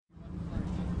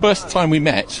first time we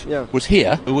met was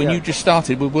here when you just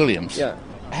started with Williams. Yeah.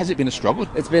 Has it been a struggle?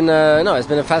 It's been it's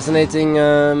been a fascinating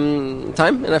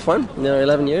time in F1.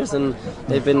 11 years, and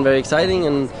they've been very exciting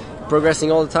and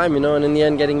progressing all the time. And in the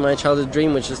end, getting my childhood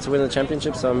dream, which is to win the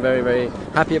championship. So I'm very, very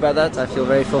happy about that. I feel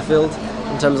very fulfilled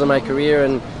in terms of my career,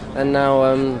 and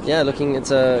now looking,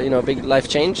 it's a big life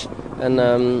change, and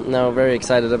now very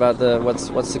excited about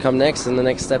what's to come next and the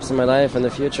next steps in my life and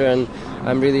the future, and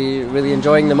I'm really, really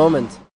enjoying the moment.